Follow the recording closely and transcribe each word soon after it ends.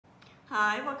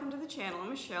Hi, welcome to the channel. I'm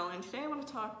Michelle, and today I want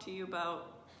to talk to you about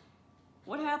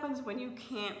what happens when you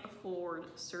can't afford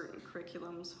certain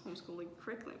curriculums, homeschooling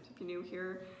curriculums. If you're new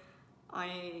here,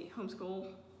 I homeschool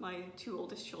my two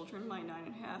oldest children. My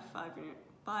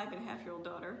 5.5-year-old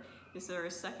daughter is their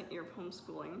second year of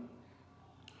homeschooling.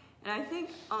 And I think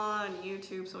on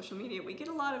YouTube, social media, we get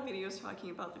a lot of videos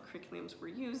talking about the curriculums we're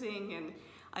using, and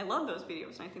I love those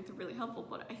videos and I think they're really helpful,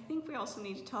 but I think we also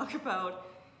need to talk about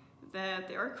that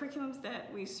there are curriculums that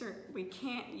we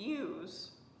can't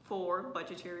use for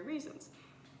budgetary reasons.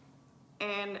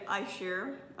 And I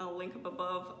share, I'll link up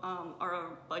above,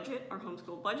 our budget, our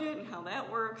homeschool budget and how that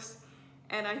works.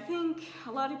 And I think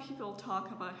a lot of people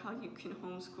talk about how you can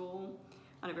homeschool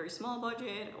on a very small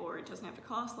budget or it doesn't have to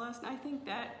cost less. And I think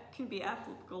that can be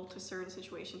applicable to certain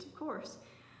situations, of course.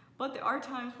 But there are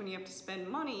times when you have to spend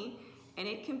money, and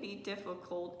it can be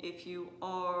difficult if you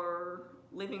are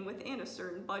living within a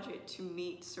certain budget to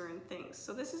meet certain things.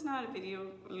 So this is not a video,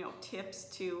 tips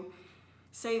to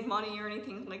save money or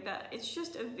anything like that. It's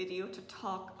just a video to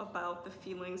talk about the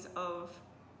feelings of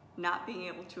not being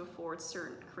able to afford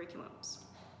certain curriculums.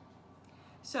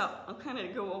 So I'll kind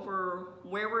of go over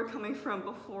where we're coming from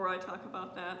before I talk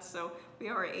about that. So we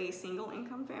are a single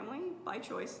income family by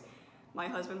choice. My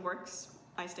husband works,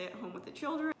 I stay at home with the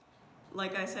children.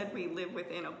 Like I said, we live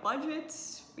within a budget.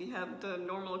 We have the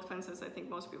normal expenses I think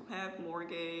most people have,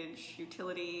 mortgage,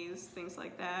 utilities, things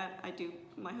like that.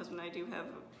 My husband and I do have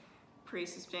a pretty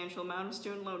substantial amount of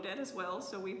student loan debt as well,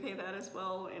 so we pay that as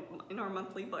well in our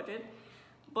monthly budget.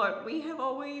 But we have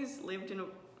always lived in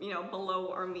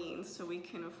below our means, so we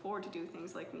can afford to do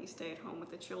things like me stay at home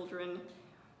with the children.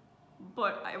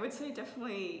 But I would say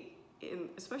definitely,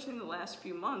 especially in the last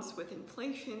few months with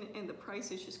inflation and the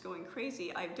prices just going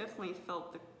crazy, I've definitely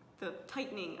felt the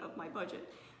tightening of my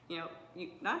budget.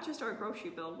 Not just our grocery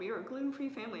bill, we are a gluten-free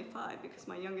family of 5 because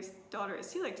my youngest daughter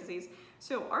has celiac disease,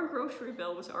 so our grocery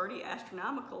bill was already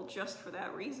astronomical just for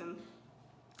that reason.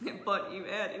 But you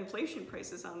add inflation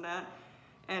prices on that,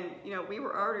 and we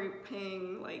were already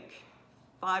paying like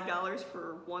 $5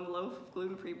 for one loaf of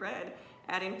gluten-free bread.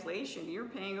 At inflation, you're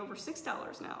paying over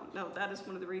 $6 now. Now, that is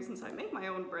one of the reasons I make my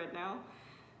own bread now.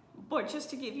 But just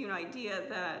to give you an idea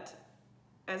that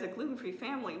as a gluten-free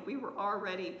family, we were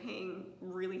already paying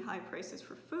really high prices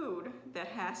for food that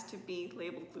has to be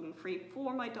labeled gluten-free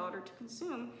for my daughter to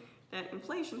consume, that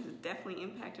inflation has definitely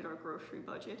impacted our grocery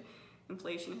budget.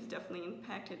 Inflation has definitely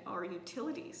impacted our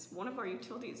utilities. One of our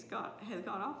utilities has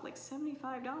gone up like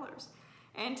 $75.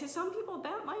 And to some people,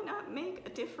 that might not make a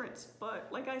difference, but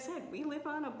like I said, we live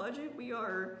on a budget. We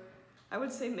are, I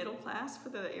would say, middle class for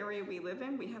the area we live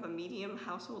in. We have a medium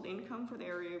household income for the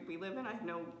area we live in. I have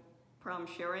no problem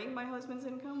sharing my husband's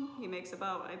income. He makes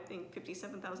about, I think,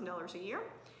 $57,000 a year,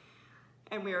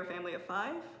 and we are a family of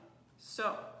 5.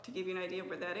 So to give you an idea of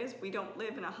where that is, we don't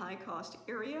live in a high-cost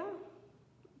area.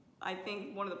 I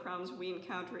think one of the problems we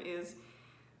encounter is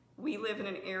we live in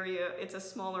an area, it's a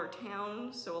smaller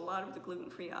town, so a lot of the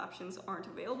gluten-free options aren't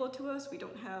available to us. We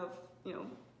don't have,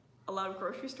 a lot of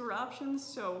grocery store options,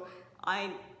 so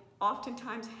I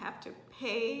oftentimes have to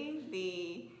pay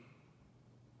the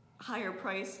higher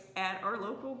price at our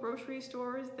local grocery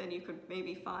stores than you could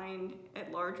maybe find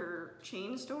at larger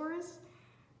chain stores.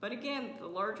 But again, the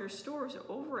larger stores are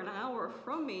over an hour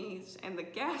from me, and the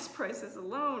gas prices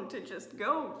alone to just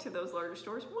go to those larger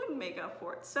stores wouldn't make up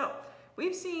for it. So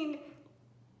we've seen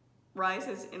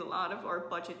rises in a lot of our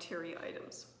budgetary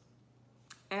items,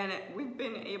 and we've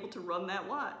been able to run that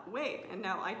wave. And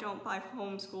now I don't buy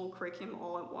homeschool curriculum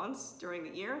all at once during the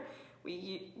year.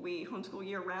 We homeschool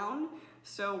year round,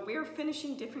 so we're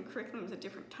finishing different curriculums at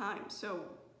different times. So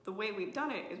the way we've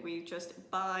done it is we just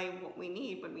buy what we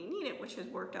need when we need it, which has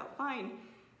worked out fine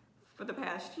for the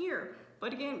past year.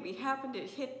 But again, we happen to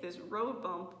hit this road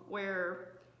bump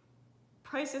where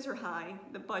prices are high,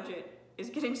 the budget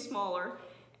is getting smaller,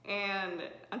 and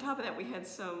on top of that, we had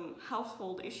some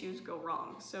household issues go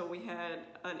wrong. So we had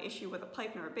an issue with a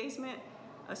pipe in our basement,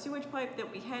 a sewage pipe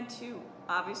that we had to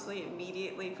obviously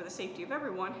immediately, for the safety of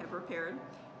everyone, have repaired.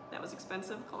 That was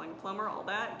expensive, calling a plumber, all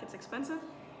that gets expensive.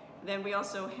 Then we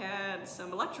also had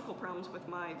some electrical problems with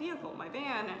my vehicle, my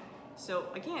van. So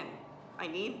again, I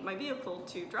need my vehicle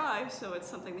to drive, so it's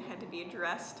something that had to be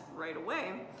addressed right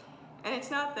away. And it's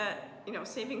not that,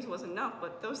 savings was enough,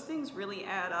 but those things really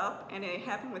add up, and it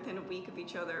happened within a week of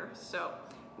each other. So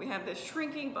we have this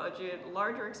shrinking budget,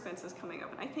 larger expenses coming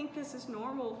up. And I think this is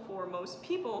normal for most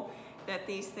people that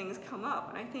these things come up.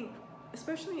 And I think,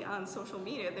 especially on social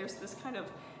media, there's this kind of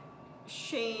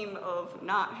shame of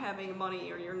not having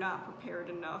money or you're not prepared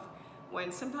enough,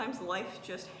 when sometimes life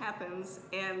just happens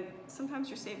and sometimes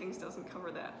your savings doesn't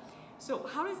cover that. So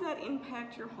how does that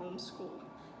impact your homeschool?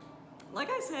 Like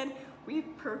I said,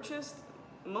 we've purchased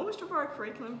most of our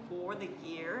curriculum for the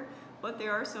year, but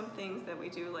there are some things that we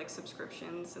do, like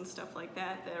subscriptions and stuff like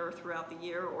that, that are throughout the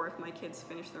year, or if my kids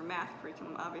finish their math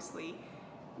curriculum, obviously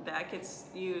that gets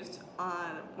used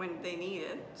when they need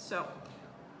it. So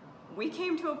we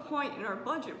came to a point in our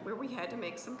budget where we had to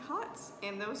make some cuts,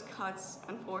 and those cuts,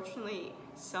 unfortunately,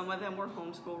 some of them were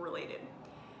homeschool related.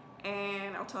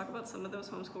 And I'll talk about some of those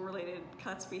homeschool related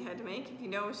cuts we had to make. If you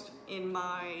noticed in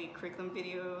my curriculum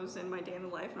videos and my day in the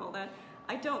life and all that,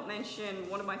 I don't mention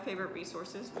one of my favorite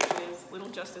resources, which is Little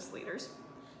Justice Leaders.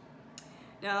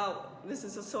 Now, this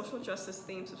is a social justice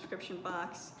themed subscription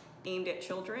box aimed at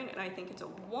children, and I think it's a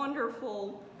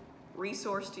wonderful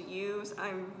resource to use.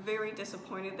 I'm very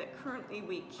disappointed that currently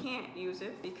we can't use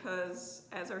it, because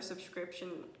as our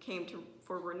subscription came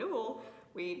for renewal,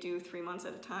 we do 3 months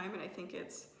at a time, and I think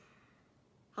it's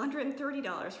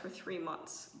 $130 for 3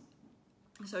 months.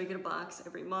 So you get a box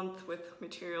every month with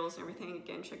materials and everything.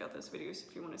 Again, check out those videos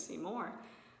if you want to see more.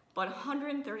 But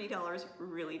 $130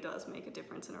 really does make a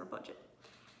difference in our budget.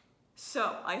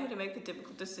 So I had to make the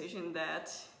difficult decision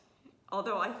that,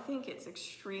 although I think it's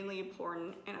extremely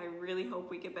important and I really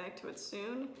hope we get back to it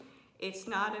soon, it's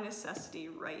not a necessity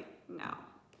right now.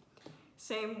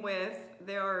 Same with,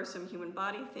 there are some human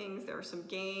body things, there are some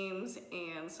games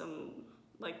and some,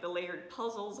 like the layered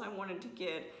puzzles I wanted to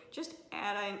get, just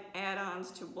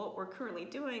add-ons to what we're currently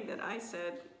doing that I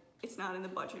said, it's not in the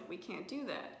budget, we can't do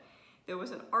that. There was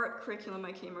an art curriculum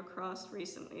I came across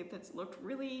recently that's looked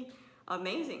really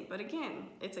amazing, but again,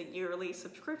 it's a yearly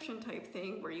subscription type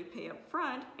thing where you pay up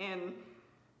front, and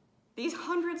these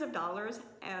hundreds of dollars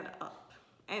add up.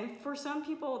 And for some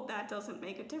people, that doesn't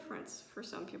make a difference. For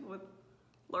some people with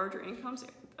larger incomes,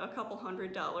 a couple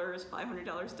 $100,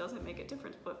 $500 doesn't make a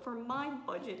difference, but for my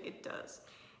budget, it does.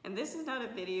 And this is not a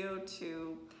video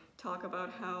to talk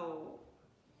about how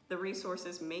the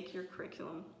resources make your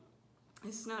curriculum.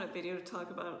 This is not a video to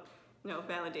talk about,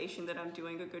 validation that I'm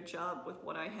doing a good job with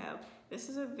what I have. This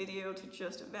is a video to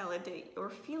just validate your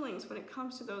feelings when it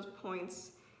comes to those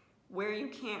points where you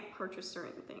can't purchase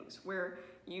certain things, where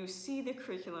you see the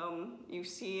curriculum, you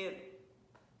see it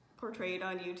portrayed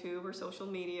on YouTube or social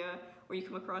media, or you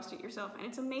come across it yourself, and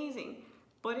it's amazing,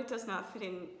 but it does not fit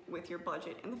in with your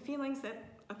budget. And the feelings that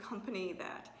accompany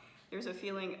that, there's a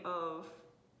feeling of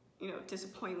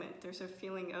disappointment. There's a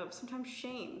feeling of sometimes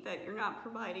shame that you're not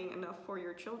providing enough for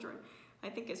your children. I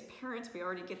think as parents, we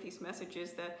already get these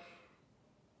messages that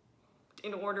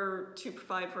in order to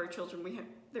provide for our children,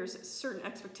 there's certain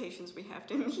expectations we have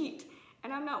to meet.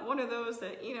 And I'm not one of those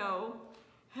that,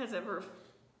 has ever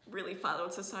really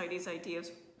followed society's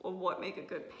ideas of what make a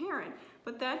good parent,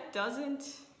 but that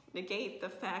doesn't negate the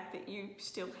fact that you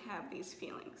still have these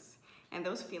feelings, and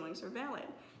those feelings are valid.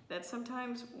 That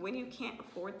sometimes when you can't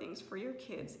afford things for your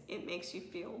kids, it makes you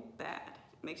feel bad.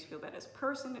 It makes you feel bad as a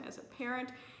person, as a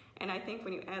parent, and I think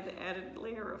when you add the added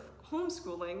layer of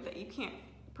homeschooling, that you can't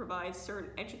provide certain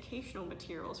educational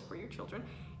materials for your children,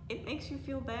 it makes you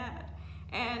feel bad.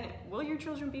 And will your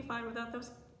children be fine without those?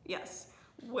 Yes.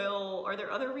 Are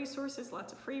there other resources,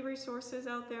 lots of free resources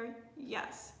out there?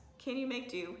 Yes. Can you make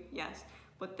do? Yes.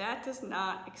 But that does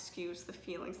not excuse the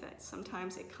feelings that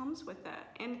sometimes it comes with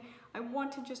that. And I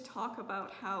want to just talk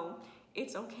about how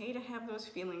it's okay to have those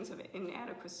feelings of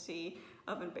inadequacy,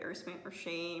 of embarrassment or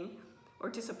shame or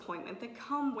disappointment that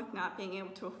come with not being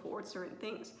able to afford certain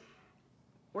things.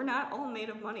 We're not all made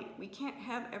of money. We can't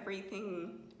have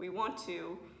everything we want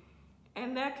to.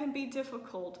 And that can be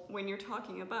difficult when you're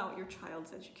talking about your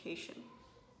child's education.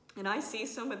 And I see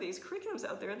some of these curriculums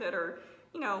out there that are,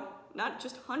 not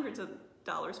just hundreds of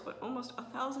dollars, but almost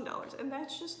 $1,000. And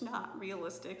that's just not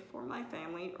realistic for my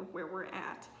family or where we're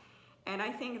at. And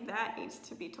I think that needs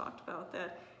to be talked about,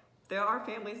 that there are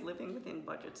families living within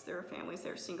budgets. There are families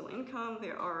that are single income.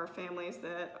 There are families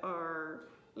that are,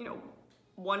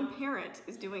 one parent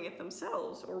is doing it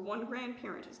themselves, or one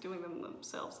grandparent is doing them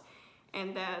themselves.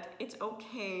 And that it's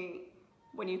okay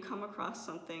when you come across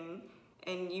something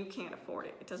and you can't afford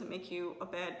it. It doesn't make you a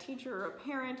bad teacher or a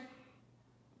parent,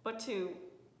 but to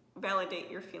validate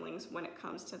your feelings when it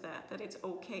comes to that it's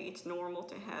okay, it's normal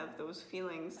to have those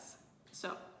feelings.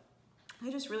 So I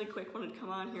just really quick wanted to come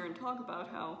on here and talk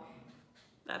about how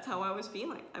that's how I was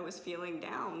feeling. I was feeling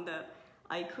down that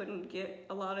I couldn't get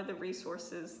a lot of the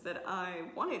resources that I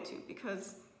wanted to,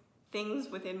 because things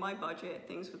within my budget,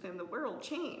 things within the world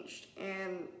changed.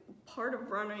 And part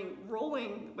of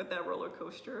rolling with that roller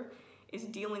coaster is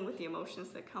dealing with the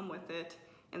emotions that come with it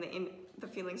and the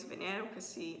feelings of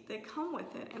inadequacy that come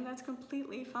with it. And that's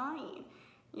completely fine.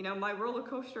 You know, my roller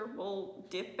coaster will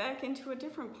dip back into a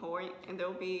different point, and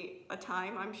there'll be a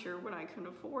time, I'm sure, when I can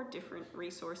afford different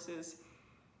resources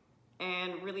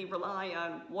and really rely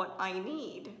on what I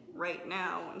need right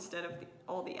now instead of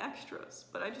all the extras.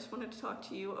 But I just wanted to talk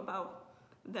to you about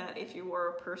that if you were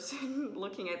a person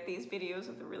looking at these videos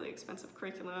of the really expensive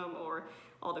curriculum or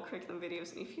all the curriculum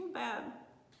videos and you feel bad,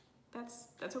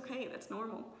 that's okay, that's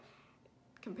normal.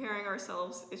 Comparing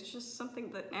ourselves is just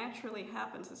something that naturally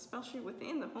happens, especially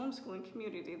within the homeschooling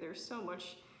community. There's so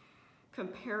much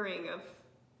comparing of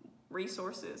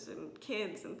resources and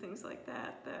kids and things like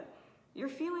that, that your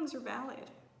feelings are valid.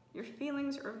 Your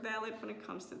feelings are valid when it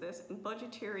comes to this, and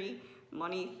budgetary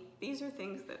money, these are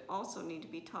things that also need to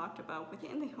be talked about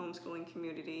within the homeschooling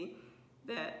community,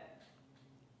 that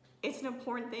it's an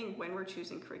important thing when we're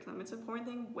choosing curriculum. It's an important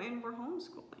thing when we're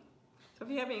homeschooling. So if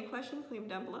you have any questions, leave them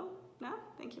down below. Now,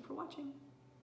 thank you for watching.